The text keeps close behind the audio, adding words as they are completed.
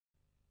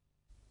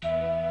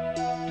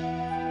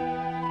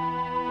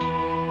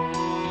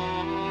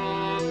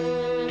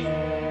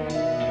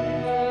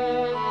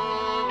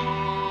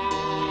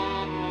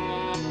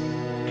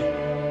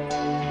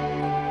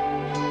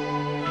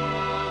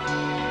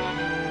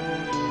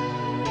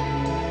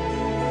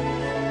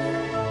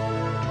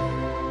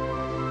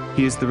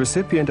He is the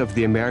recipient of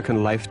the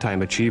American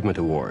Lifetime Achievement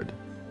Award.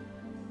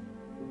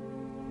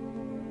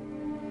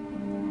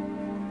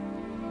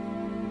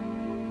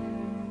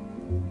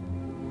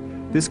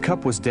 This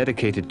cup was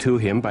dedicated to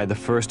him by the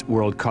First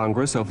World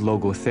Congress of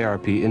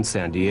Logotherapy in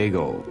San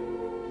Diego.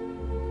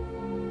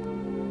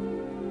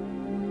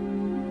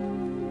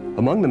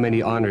 Among the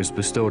many honors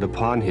bestowed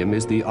upon him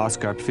is the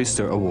Oscar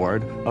Pfister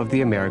Award of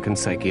the American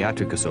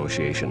Psychiatric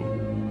Association.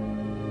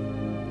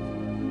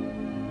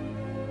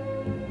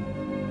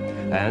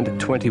 And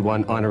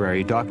 21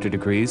 honorary doctor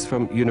degrees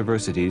from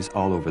universities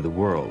all over the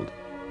world.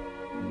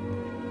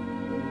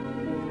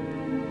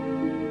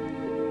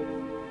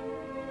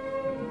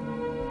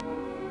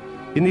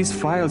 In these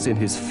files in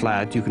his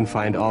flat, you can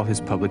find all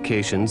his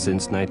publications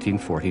since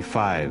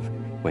 1945,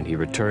 when he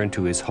returned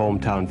to his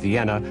hometown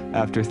Vienna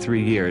after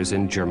 3 years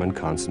in German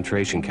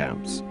concentration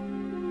camps.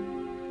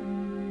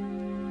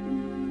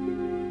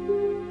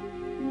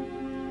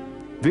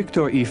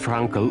 Viktor E.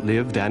 Frankl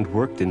lived and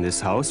worked in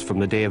this house from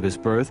the day of his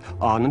birth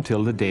on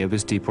until the day of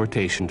his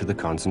deportation to the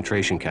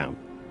concentration camp.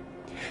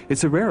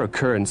 It's a rare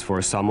occurrence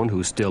for someone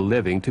who's still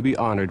living to be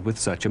honored with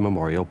such a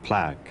memorial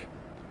plaque.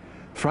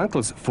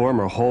 Frankl's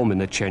former home in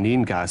the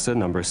Czerningasse,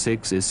 number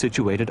 6, is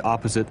situated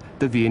opposite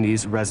the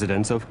Viennese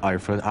residence of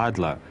Alfred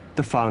Adler,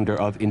 the founder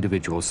of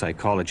individual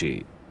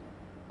psychology.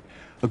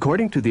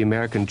 According to the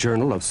American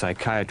Journal of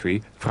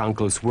Psychiatry,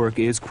 Frankl's work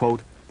is,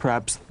 quote,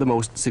 perhaps the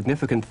most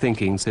significant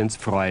thinking since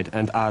Freud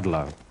and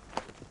Adler.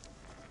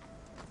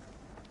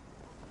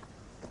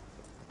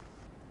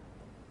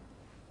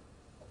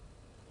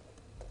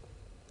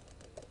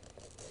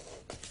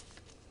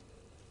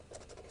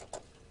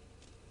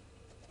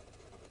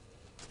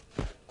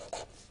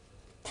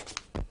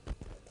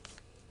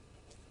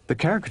 The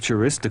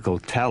characteristical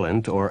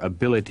talent or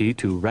ability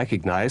to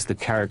recognize the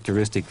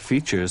characteristic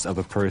features of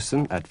a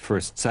person at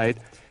first sight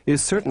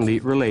is certainly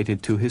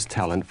related to his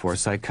talent for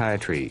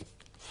psychiatry.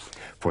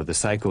 For the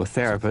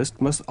psychotherapist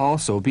must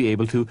also be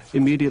able to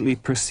immediately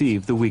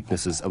perceive the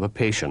weaknesses of a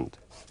patient.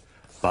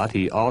 But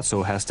he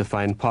also has to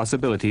find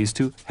possibilities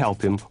to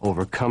help him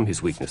overcome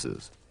his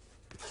weaknesses.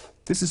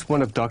 This is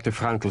one of Dr.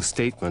 Frankl's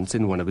statements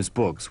in one of his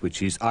books, which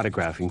he's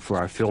autographing for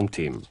our film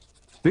team.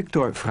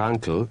 Viktor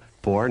Frankl,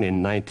 born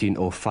in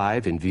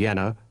 1905 in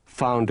Vienna,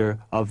 founder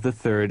of the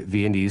Third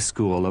Viennese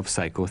School of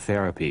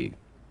Psychotherapy.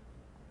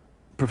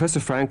 Professor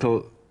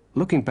Frankl,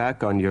 looking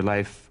back on your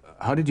life,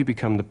 how did you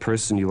become the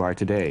person you are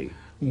today?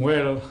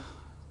 Well,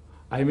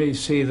 I may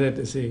say that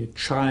as a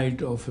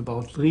child of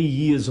about 3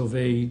 years of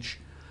age,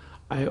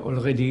 I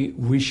already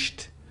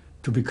wished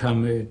to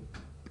become a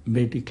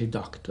medical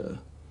doctor.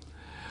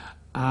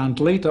 And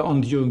later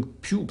on during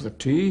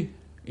puberty,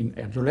 in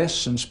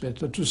adolescence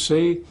better to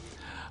say,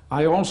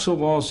 I also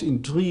was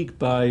intrigued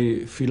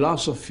by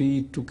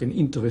philosophy, took an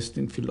interest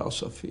in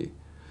philosophy.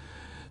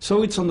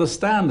 So it's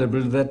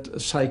understandable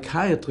that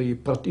psychiatry,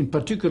 but in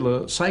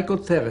particular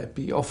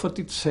psychotherapy, offered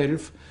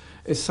itself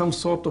as some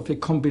sort of a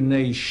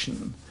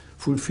combination,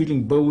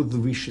 fulfilling both the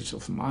wishes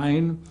of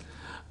mine.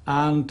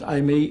 And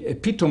I may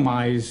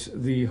epitomize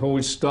the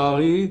whole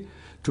story,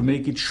 to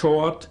make it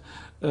short,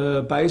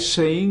 by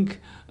saying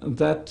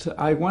that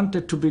I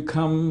wanted to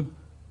become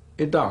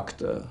a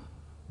doctor.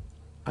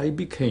 I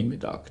became a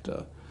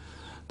doctor.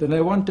 Then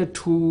I wanted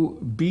to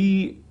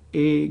be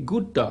a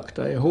good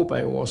doctor. I hope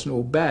I was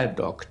no bad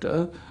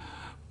doctor.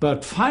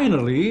 But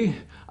finally,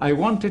 I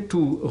wanted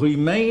to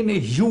remain a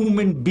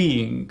human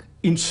being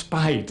in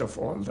spite of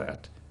all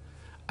that.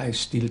 I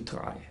still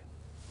try.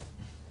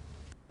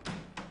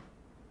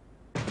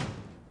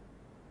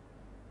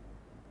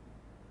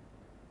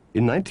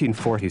 In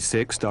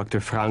 1946, Dr.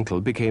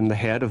 Frankl became the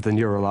head of the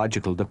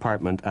neurological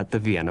department at the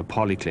Vienna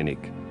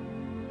Polyclinic.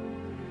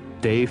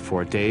 Day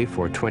for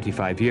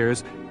 25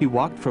 years, he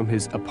walked from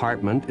his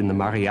apartment in the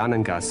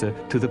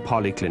Marianengasse to the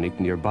polyclinic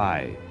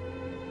nearby.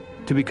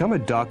 To become a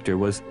doctor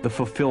was the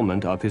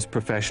fulfillment of his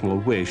professional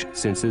wish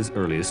since his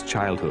earliest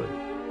childhood.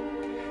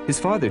 His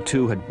father,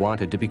 too, had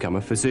wanted to become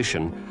a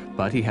physician,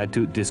 but he had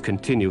to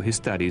discontinue his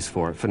studies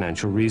for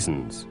financial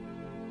reasons.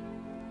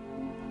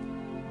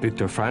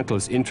 Viktor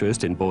Frankl's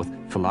interest in both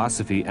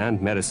philosophy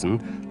and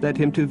medicine led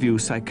him to view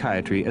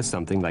psychiatry as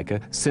something like a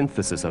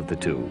synthesis of the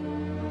two.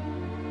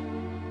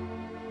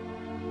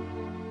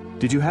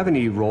 Did you have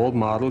any role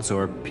models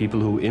or people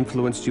who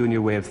influenced you in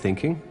your way of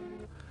thinking?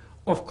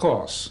 Of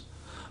course.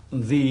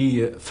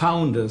 The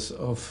founders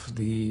of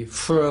the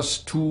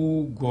first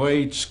 2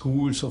 great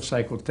schools of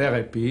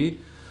psychotherapy,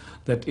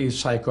 that is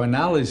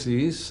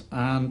psychoanalysis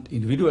and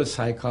individual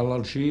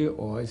psychology,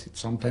 or as it's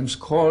sometimes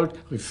called,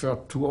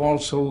 referred to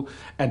also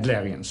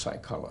Adlerian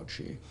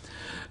psychology.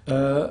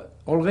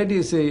 Already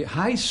as a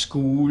high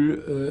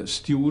school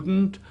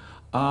student,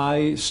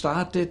 I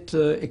started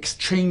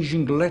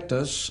exchanging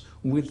letters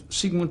with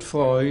Sigmund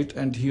Freud,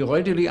 and he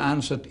readily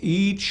answered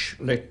each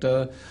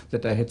letter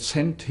that I had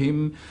sent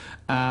him.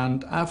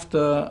 And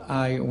after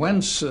I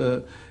once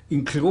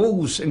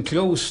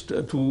enclosed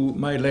to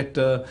my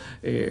letter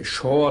a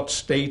short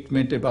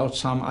statement about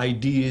some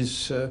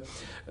ideas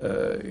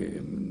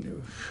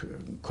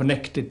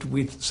connected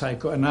with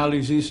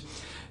psychoanalysis,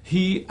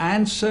 he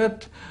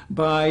answered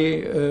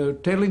by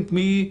telling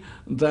me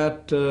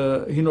that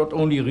he not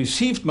only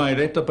received my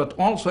letter, but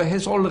also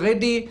has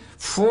already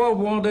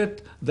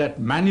forwarded that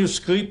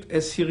manuscript,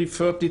 as he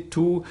referred it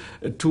to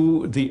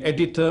the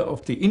editor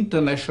of the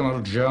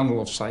International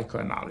Journal of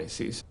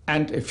Psychoanalysis.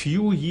 And a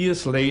few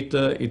years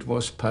later, it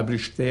was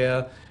published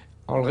there,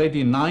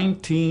 already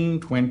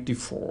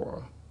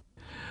 1924.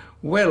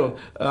 Well,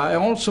 I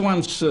also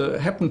once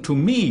happened to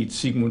meet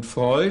Sigmund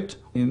Freud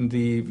in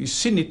the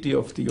vicinity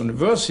of the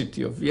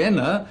University of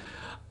Vienna.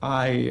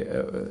 I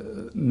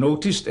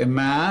noticed a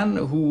man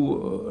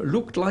who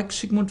looked like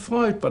Sigmund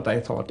Freud, but I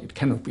thought it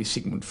cannot be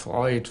Sigmund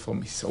Freud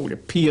from his whole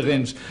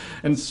appearance.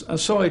 And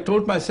so I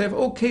told myself,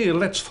 okay,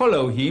 let's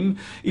follow him.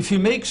 If he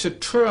makes a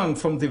turn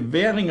from the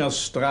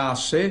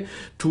Währingerstraße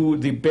to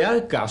the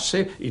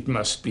Berggasse, it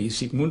must be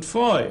Sigmund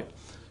Freud.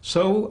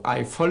 So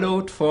I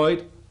followed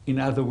Freud. In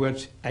other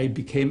words, I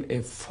became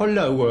a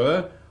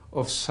follower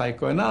of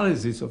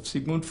psychoanalysis, of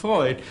Sigmund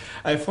Freud.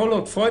 I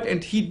followed Freud,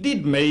 and he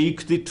did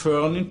make the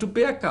turn into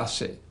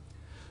Berggasse.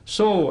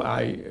 So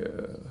I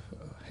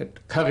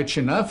had courage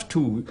enough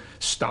to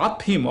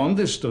stop him on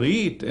the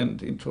street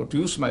and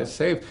introduce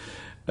myself.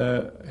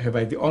 Have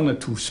I the honor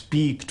to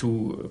speak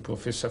to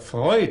Professor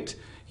Freud?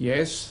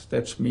 Yes,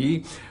 that's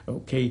me.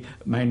 Okay,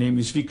 my name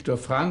is Viktor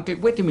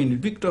Frankl. Wait a minute,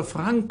 Viktor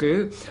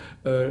Frankl,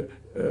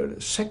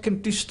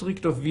 second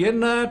district of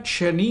Vienna,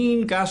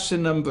 Czerningasse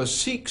number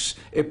 6,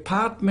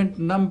 apartment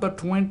number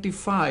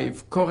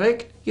 25.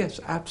 Correct?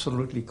 Yes,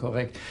 absolutely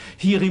correct.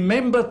 He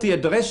remembered the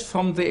address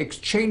from the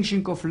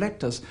exchanging of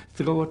letters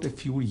throughout a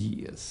few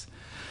years.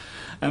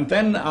 And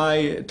then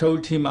I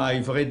told him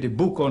I've read a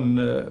book on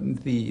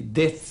the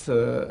death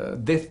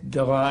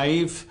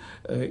drive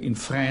in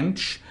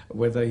French,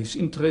 whether he's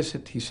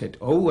interested. He said,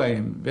 oh, I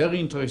am very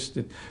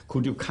interested.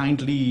 Could you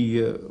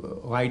kindly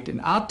write an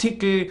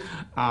article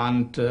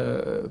and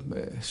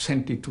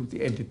send it to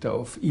the editor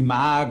of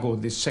Imago,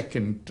 the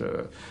second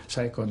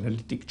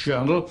psychoanalytic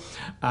journal?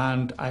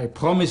 And I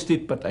promised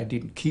it, but I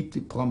didn't keep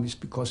the promise,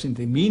 because in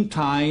the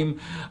meantime,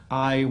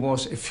 I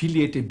was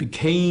affiliated,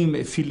 became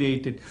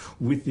affiliated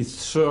with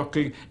this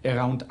circle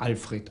around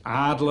Alfred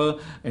Adler.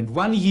 And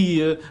 1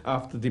 year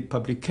after the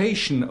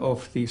publication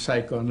of the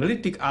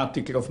psychoanalytic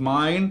article of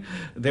mine,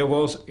 there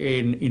was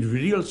an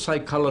individual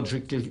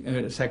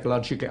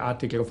psychological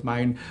article of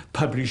mine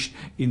published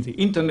in the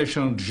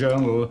International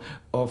Journal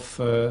of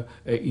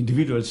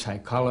Individual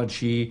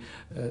Psychology,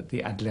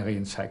 the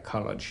Adlerian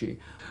Psychology.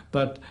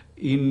 But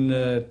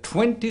in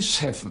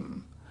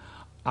 27,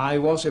 I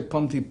was,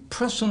 upon the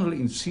personal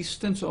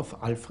insistence of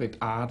Alfred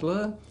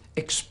Adler,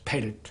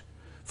 expelled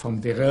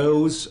from the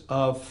rows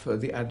of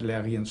the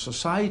Adlerian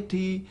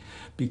Society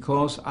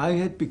because I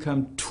had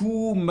become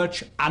too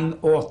much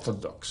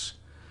unorthodox.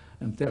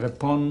 And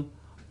thereupon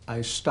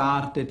I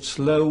started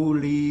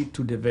slowly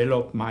to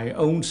develop my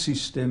own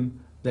system,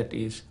 that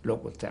is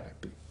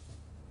logotherapy.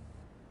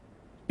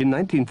 In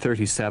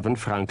 1937,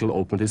 Frankl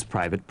opened his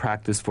private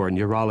practice for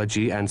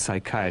neurology and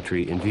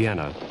psychiatry in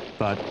Vienna,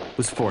 but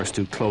was forced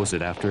to close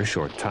it after a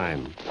short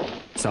time.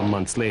 Some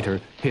months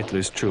later,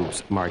 Hitler's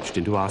troops marched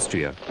into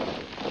Austria.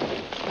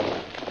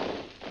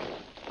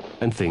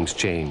 And things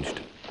changed.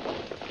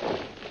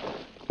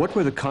 What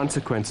were the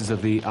consequences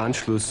of the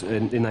Anschluss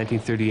in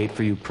 1938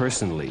 for you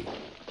personally?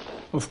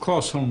 Of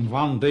course, from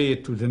one day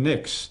to the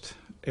next,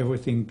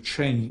 everything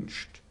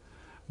changed,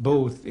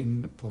 both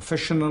in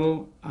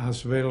professional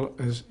as well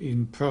as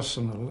in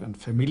personal and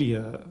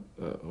familiar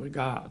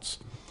regards.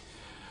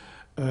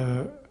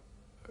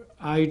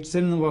 I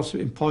then was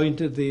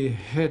appointed the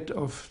head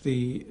of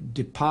the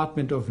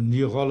Department of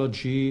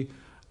Neurology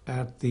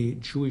at the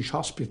Jewish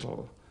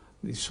hospital,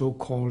 the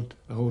so-called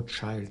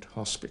Rothschild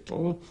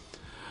Hospital.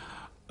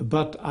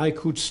 But I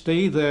could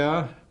stay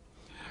there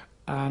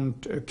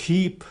and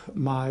keep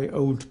my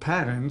old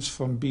parents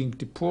from being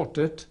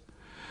deported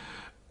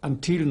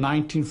until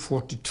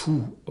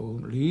 1942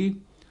 only.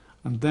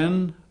 And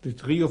then the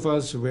three of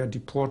us were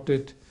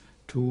deported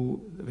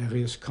to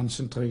various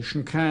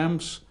concentration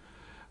camps.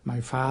 My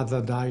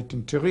father died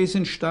in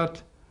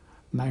Theresienstadt.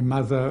 My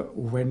mother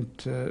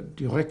went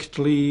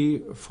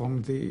directly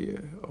from the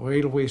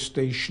railway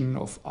station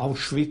of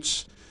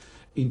Auschwitz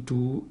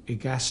into a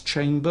gas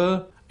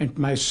chamber. And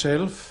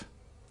myself,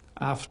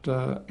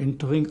 after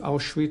entering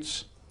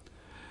Auschwitz,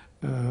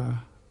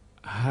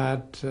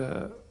 had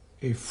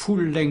a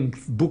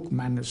full-length book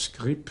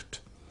manuscript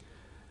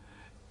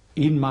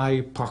in my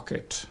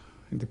pocket,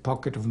 in the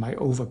pocket of my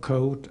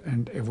overcoat,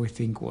 and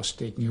everything was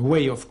taken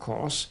away, of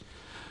course.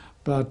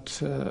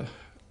 But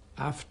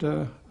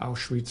after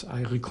Auschwitz,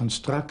 I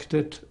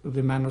reconstructed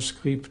the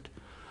manuscript,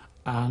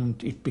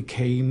 and it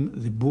became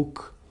the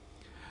book,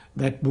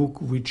 that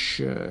book which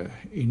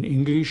in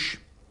English,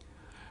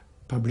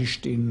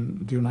 published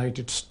in the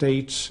United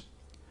States,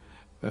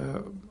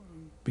 got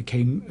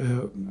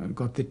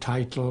the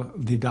title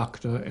The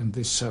Doctor and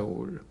the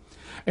Soul.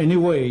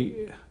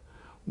 Anyway,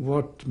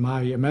 what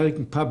my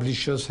American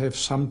publishers have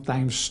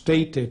sometimes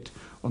stated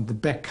on the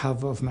back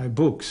cover of my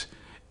books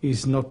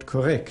is not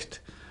correct.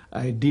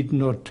 I did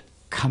not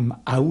come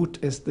out,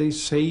 as they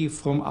say,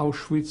 from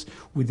Auschwitz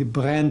with a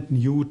brand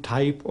new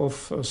type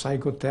of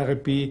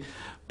psychotherapy,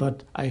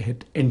 but I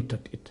had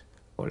entered it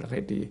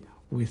already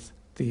with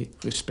the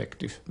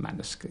respective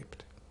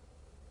manuscript.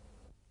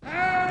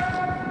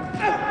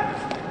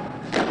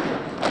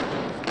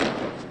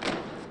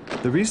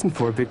 The reason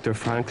for Viktor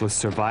Frankl's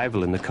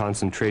survival in the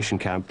concentration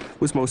camp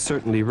was most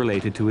certainly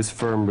related to his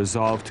firm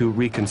resolve to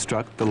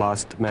reconstruct the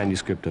lost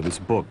manuscript of his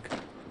book.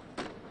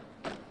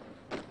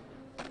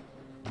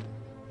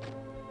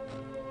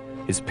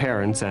 His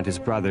parents and his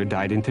brother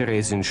died in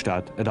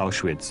Theresienstadt at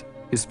Auschwitz,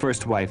 his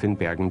first wife in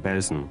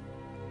Bergen-Belsen.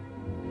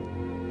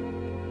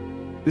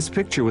 This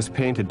picture was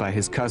painted by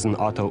his cousin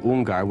Otto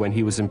Ungar when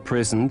he was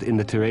imprisoned in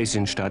the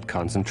Theresienstadt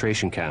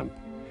concentration camp.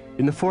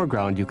 In the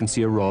foreground, you can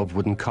see a row of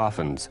wooden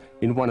coffins.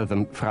 In one of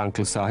them,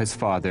 Frankl saw his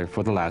father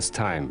for the last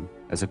time,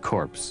 as a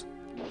corpse.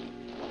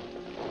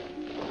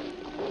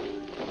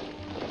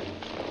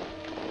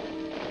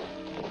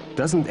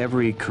 Doesn't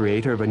every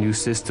creator of a new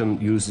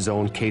system use his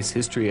own case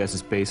history as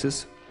his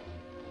basis?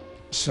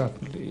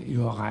 Certainly,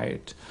 you are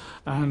right.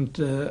 And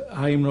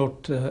I am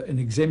not an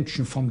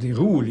exemption from the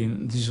rule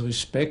in this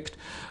respect.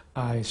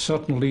 I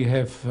certainly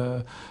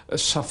have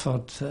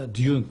suffered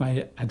during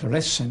my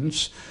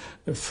adolescence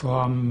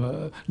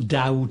from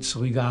doubts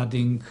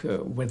regarding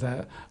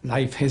whether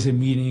life has a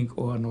meaning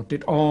or not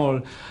at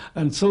all.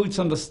 And so it's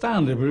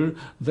understandable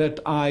that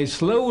I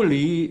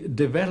slowly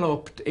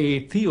developed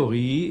a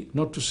theory,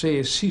 not to say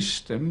a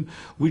system,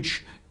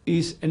 which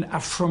is an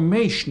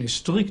affirmation, a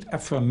strict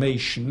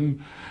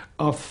affirmation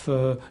of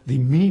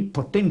the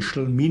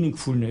potential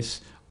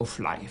meaningfulness of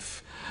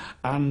life.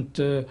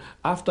 And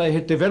after I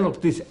had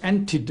developed this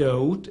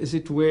antidote, as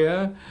it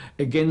were,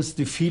 against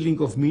the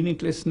feeling of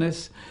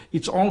meaninglessness,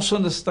 it's also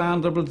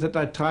understandable that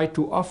I try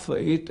to offer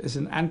it as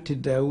an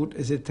antidote,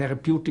 as a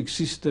therapeutic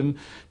system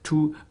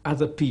to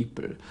other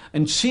people.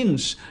 And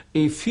since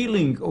a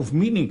feeling of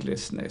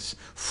meaninglessness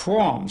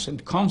forms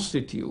and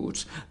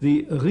constitutes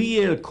the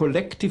real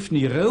collective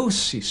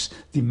neurosis,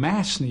 the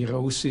mass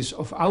neurosis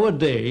of our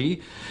day,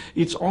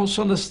 it's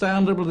also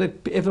understandable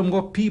that ever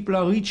more people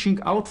are reaching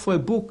out for a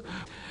book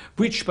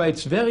which by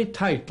its very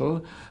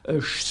title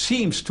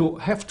seems to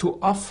have to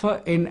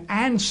offer an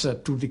answer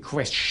to the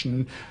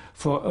question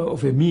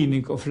of a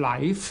meaning of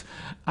life.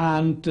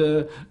 And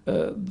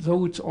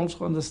though it's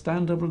also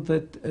understandable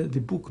that the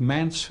book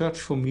Man's Search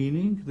for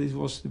Meaning, this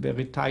was the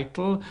very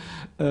title,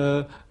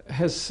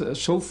 has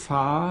so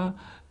far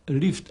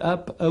lived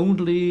up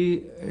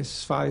only,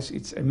 as far as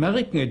its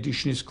American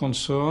edition is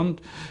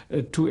concerned,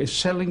 to a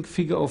selling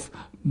figure of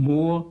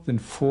more than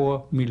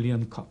 4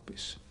 million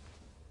copies.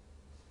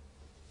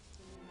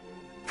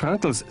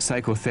 Frankl's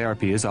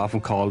psychotherapy is often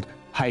called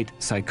height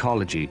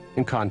psychology,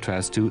 in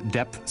contrast to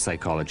depth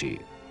psychology.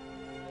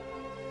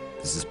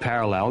 This is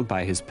paralleled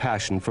by his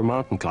passion for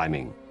mountain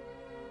climbing,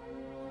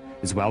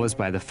 as well as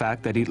by the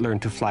fact that he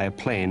learned to fly a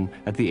plane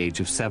at the age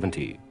of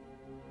 70.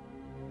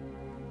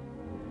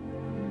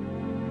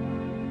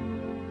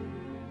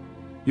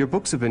 Your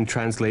books have been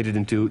translated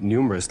into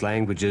numerous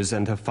languages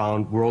and have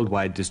found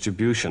worldwide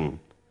distribution.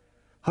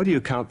 How do you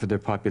account for their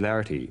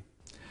popularity?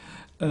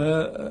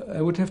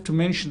 I would have to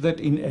mention that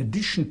in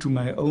addition to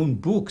my own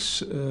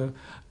books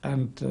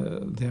and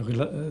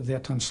their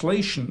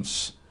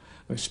translations,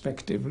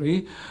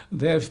 respectively,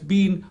 there have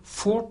been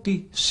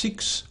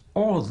 46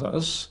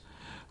 authors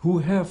who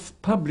have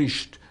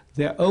published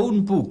their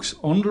own books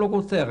on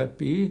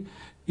logotherapy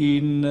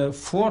in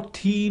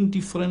 14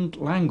 different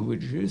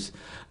languages,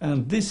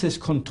 and this has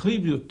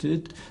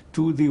contributed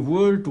to the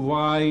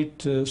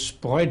worldwide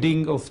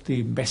spreading of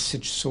the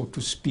message, so to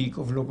speak,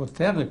 of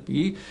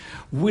logotherapy,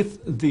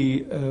 with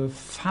the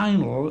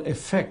final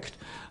effect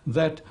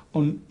that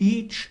on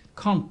each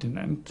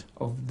continent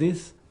of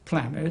this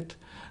planet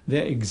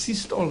there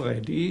exist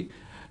already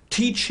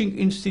teaching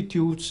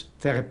institutes,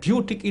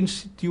 therapeutic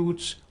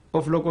institutes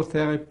of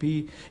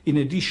logotherapy, in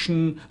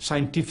addition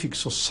scientific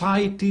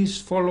societies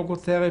for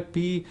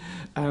logotherapy,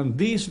 and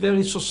these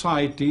very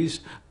societies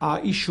are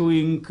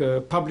issuing,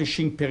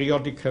 publishing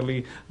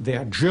periodically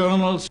their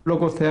journals,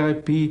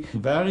 logotherapy,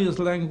 in various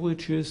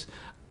languages,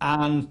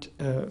 and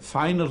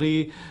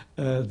finally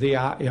they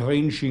are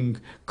arranging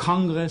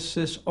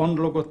congresses on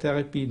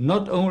logotherapy,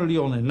 not only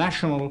on a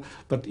national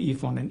but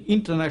even on an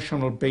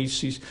international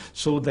basis,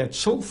 so that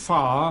so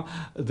far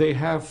they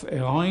have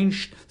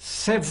arranged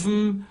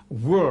 7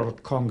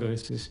 world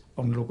congresses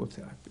on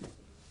logotherapy.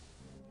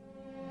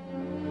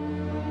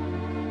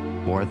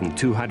 More than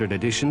 200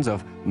 editions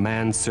of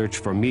Man's Search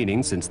for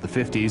Meaning since the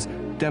 50s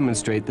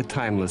demonstrate the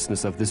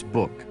timelessness of this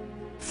book,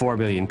 4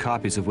 million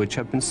copies of which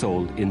have been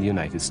sold in the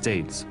United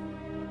States.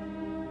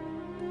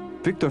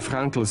 Viktor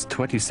Frankl's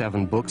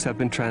 27 books have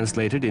been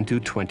translated into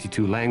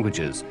 22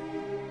 languages,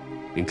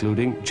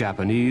 including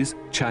Japanese,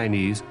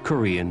 Chinese,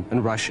 Korean,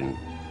 and Russian.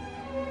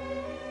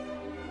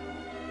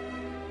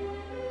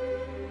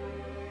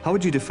 How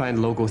would you define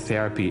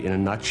logotherapy in a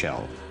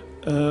nutshell?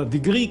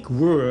 The Greek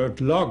word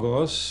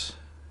logos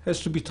has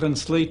to be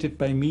translated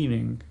by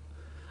meaning.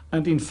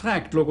 And in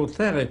fact,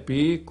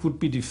 logotherapy could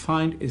be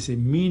defined as a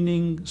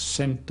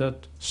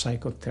meaning-centered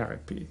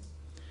psychotherapy.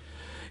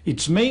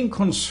 Its main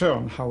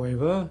concern,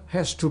 however,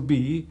 has to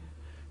be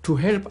to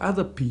help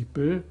other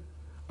people,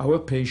 our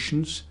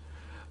patients,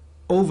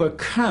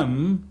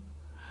 overcome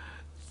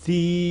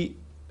the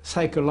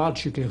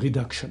psychological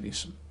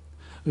reductionism.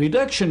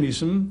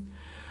 Reductionism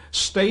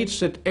states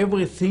that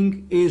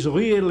everything is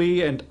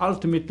really and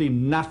ultimately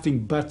nothing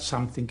but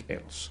something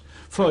else.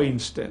 For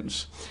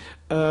instance,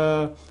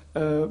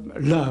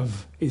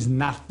 love is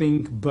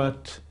nothing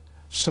but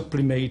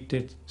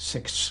sublimated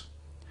sex,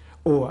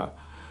 or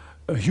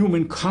a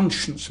human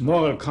conscience,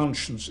 moral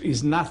conscience,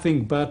 is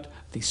nothing but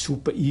the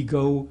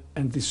superego,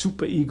 and the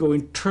superego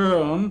in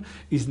turn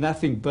is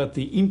nothing but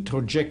the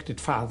introjected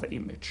father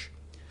image.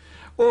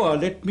 Or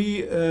let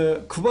me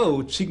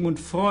quote Sigmund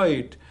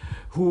Freud,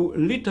 who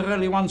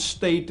literally once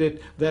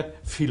stated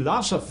that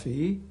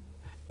philosophy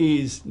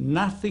is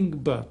nothing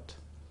but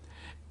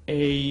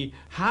a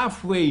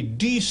halfway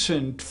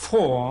decent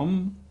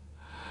form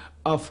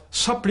of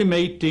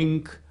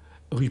sublimating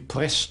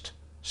repressed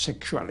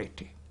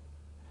sexuality.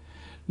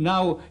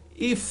 Now,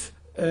 if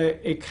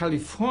a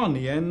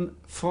Californian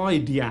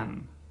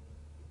Freudian,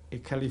 a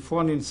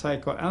Californian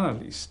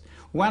psychoanalyst,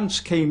 once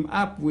came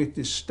up with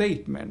the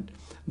statement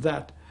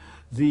that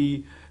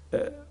the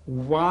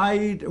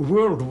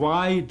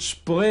worldwide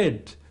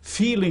spread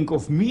feeling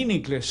of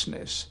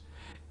meaninglessness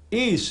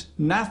is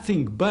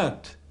nothing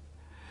but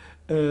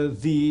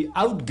the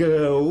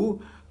outgrow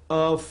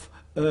of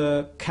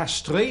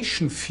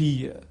castration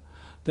fear,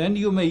 then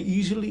you may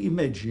easily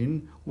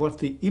imagine what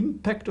the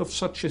impact of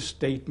such a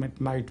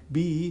statement might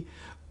be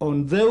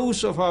on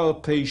those of our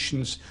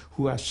patients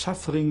who are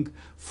suffering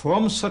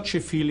from such a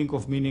feeling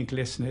of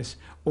meaninglessness,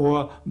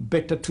 or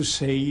better to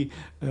say,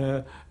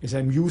 as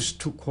I'm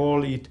used to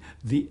call it,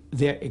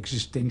 their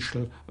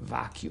existential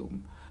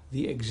vacuum.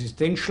 The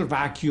existential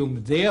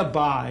vacuum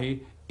thereby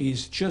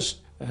is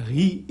just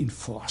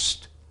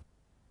reinforced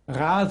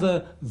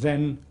rather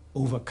than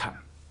overcome.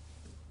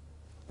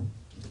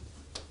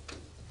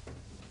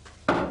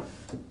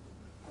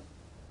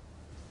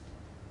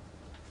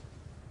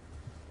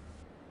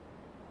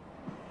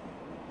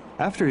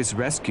 After his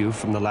rescue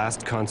from the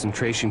last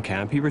concentration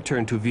camp, he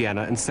returned to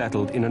Vienna and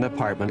settled in an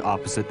apartment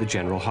opposite the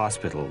General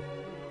Hospital.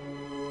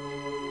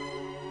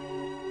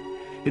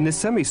 In this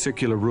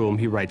semicircular room,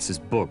 he writes his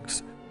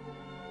books.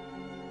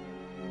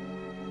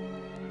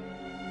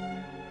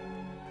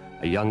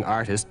 A young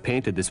artist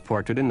painted this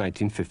portrait in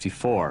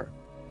 1954.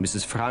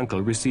 Mrs.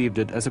 Frankl received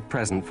it as a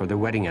present for their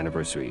wedding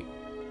anniversary.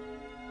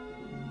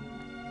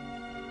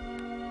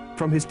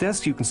 From his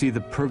desk, you can see the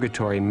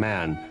Purgatory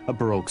Man, a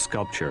Baroque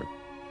sculpture.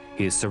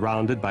 He is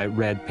surrounded by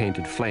red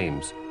painted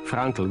flames.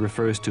 Frankl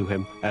refers to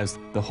him as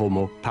the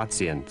Homo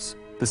Patiens,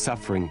 the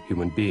suffering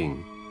human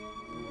being.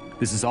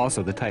 This is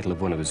also the title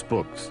of one of his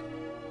books.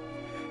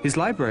 His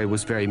library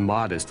was very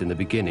modest in the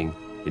beginning.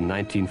 In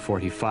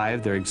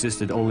 1945, there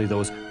existed only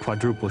those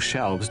quadruple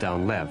shelves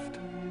down left.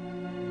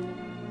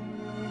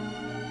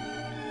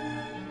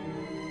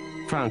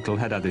 Frankl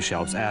had other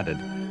shelves added,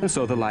 and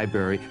so the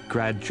library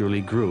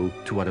gradually grew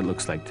to what it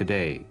looks like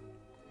today.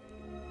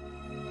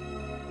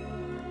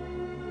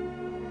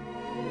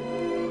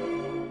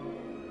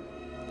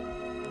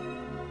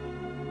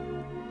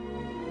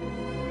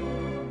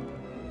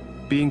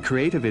 Being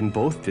creative in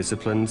both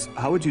disciplines,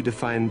 how would you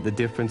define the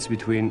difference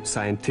between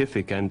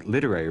scientific and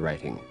literary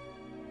writing?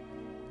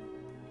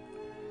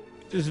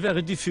 It is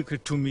very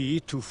difficult to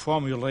me to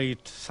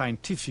formulate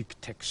scientific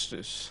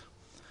texts.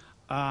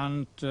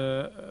 And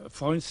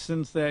for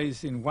instance, there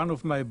is in one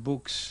of my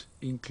books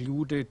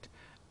included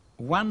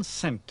one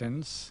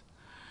sentence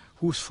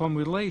whose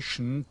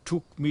formulation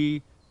took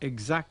me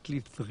exactly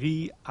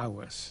 3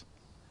 hours.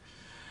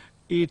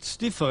 It's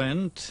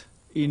different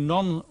in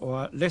non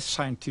or less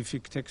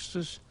scientific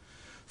texts.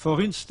 For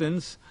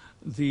instance,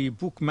 the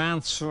book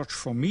Man's Search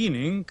for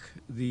Meaning,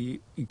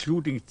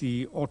 including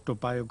the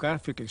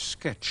autobiographical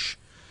sketch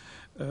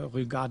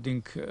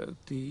regarding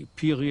the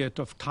period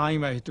of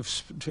time I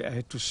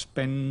had to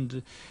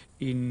spend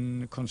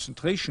in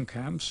concentration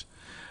camps,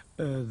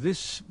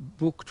 this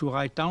book, to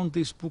write down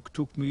this book,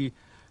 took me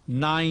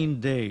 9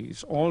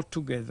 days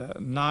altogether,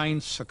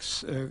 9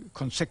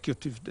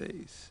 consecutive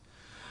days.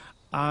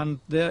 And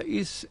there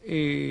is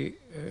a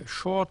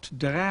short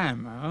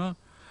drama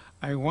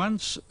I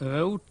once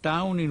wrote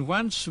down in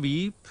one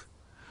sweep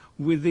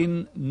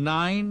within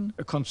 9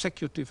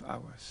 consecutive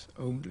hours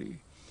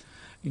only.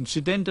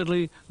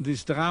 Incidentally,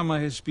 this drama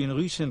has been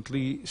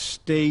recently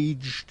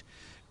staged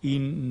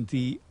in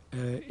the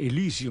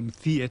Elysium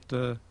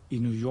Theater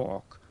in New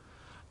York.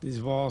 This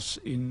was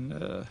in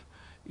the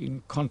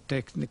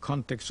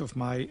context of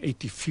my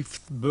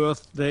 85th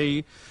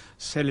birthday,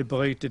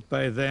 celebrated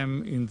by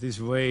them in this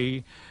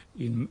way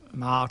in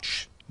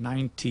March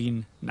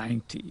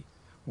 1990,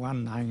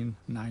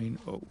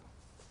 1990.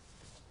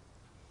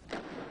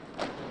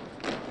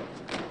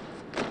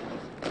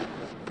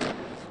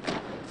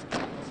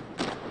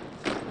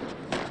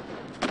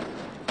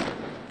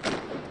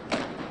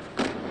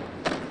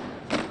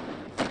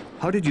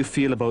 How did you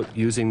feel about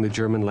using the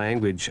German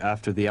language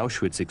after the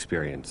Auschwitz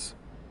experience?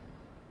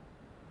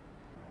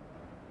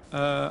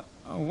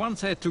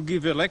 Once I had to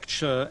give a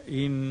lecture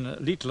in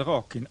Little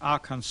Rock in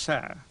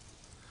Arkansas,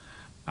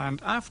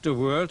 and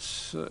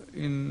afterwards,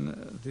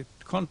 in the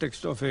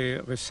context of a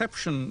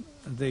reception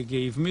they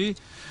gave me,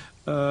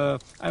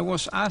 I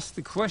was asked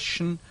the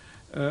question,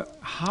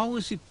 how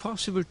is it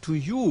possible to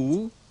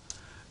you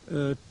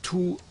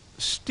to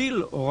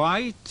still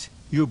write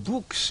your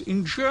books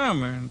in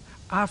German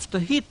after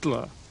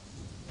Hitler?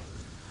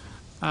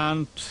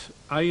 And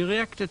I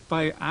reacted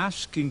by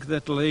asking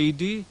that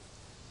lady,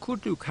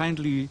 could you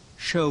kindly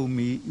show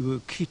me your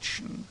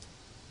kitchen?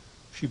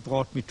 She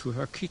brought me to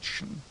her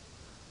kitchen.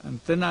 And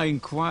then I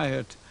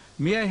inquired,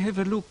 may I have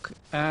a look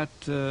at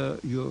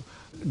your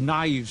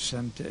knives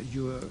and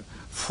your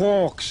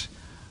forks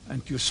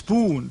and your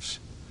spoons?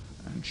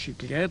 And she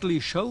gladly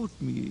showed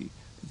me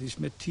this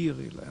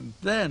material. And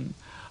then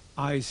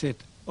I said,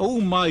 oh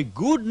my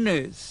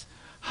goodness,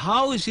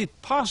 how is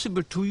it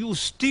possible to you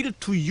still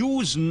to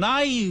use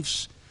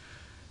knives,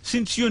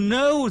 since you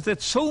know that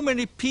so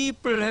many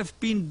people have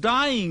been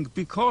dying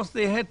because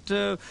they had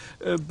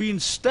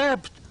been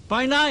stabbed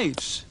by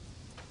knives?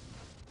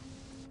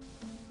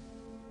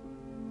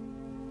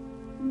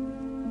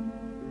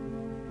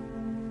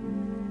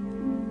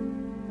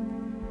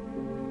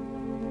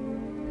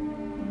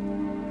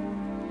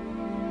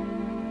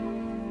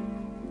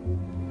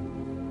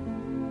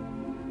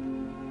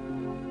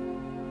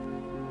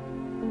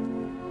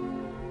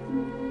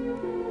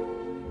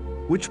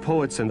 Which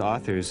poets and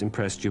authors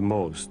impressed you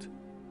most?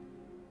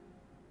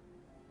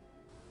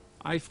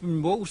 I've been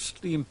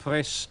mostly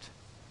impressed,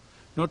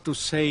 not to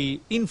say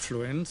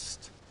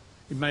influenced,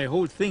 in my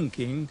whole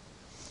thinking,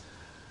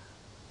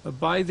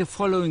 by the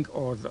following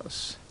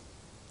authors: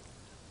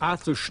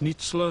 Arthur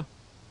Schnitzler,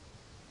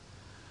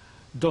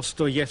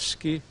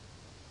 Dostoevsky,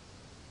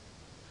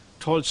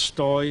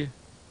 Tolstoy,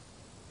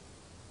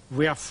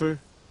 Werfel,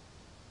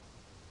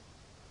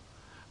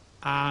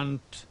 and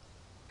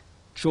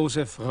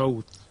Joseph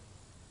Roth,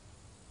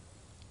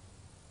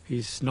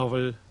 his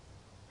novel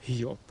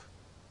Hiob,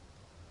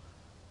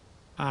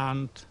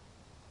 and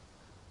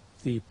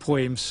the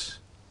poems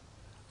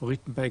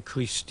written by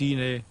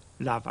Christine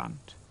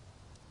Lavand.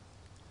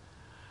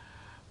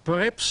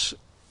 Perhaps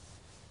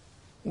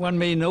one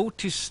may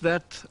notice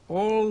that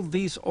all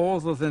these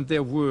authors and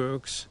their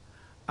works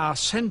are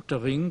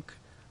centering,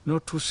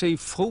 not to say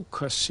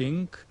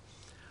focusing,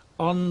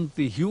 on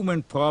the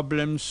human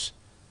problems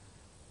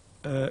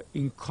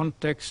in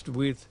context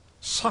with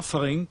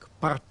suffering,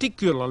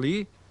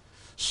 particularly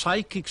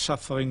psychic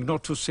suffering,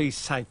 not to say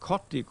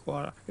psychotic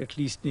or at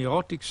least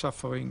neurotic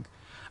suffering,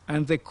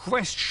 and the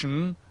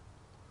question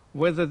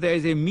whether there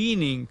is a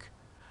meaning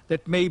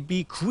that may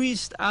be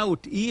squeezed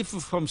out even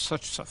from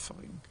such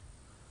suffering.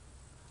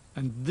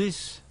 And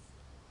this,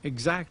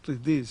 exactly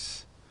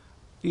this,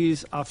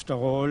 is after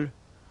all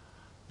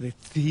the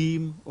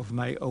theme of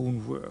my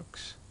own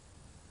works.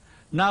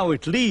 Now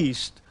at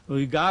least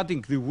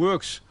regarding the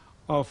works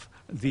of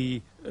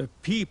the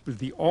people,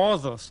 the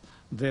authors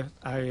that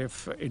I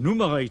have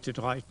enumerated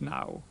right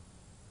now,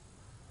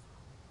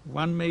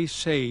 one may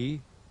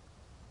say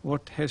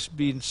what has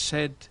been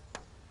said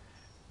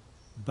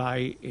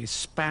by a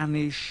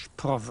Spanish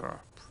proverb: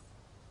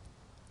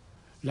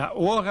 La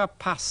hora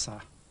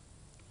pasa,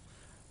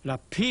 la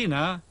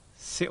pena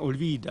se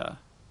olvida,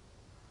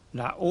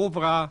 la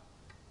obra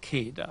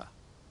queda.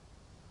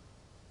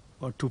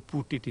 Or to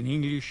put it in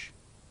English,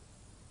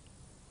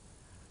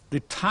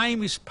 the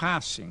time is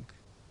passing,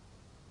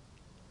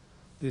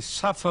 the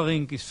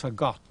suffering is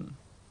forgotten.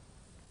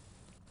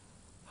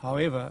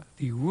 However,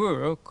 the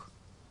work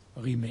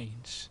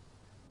remains.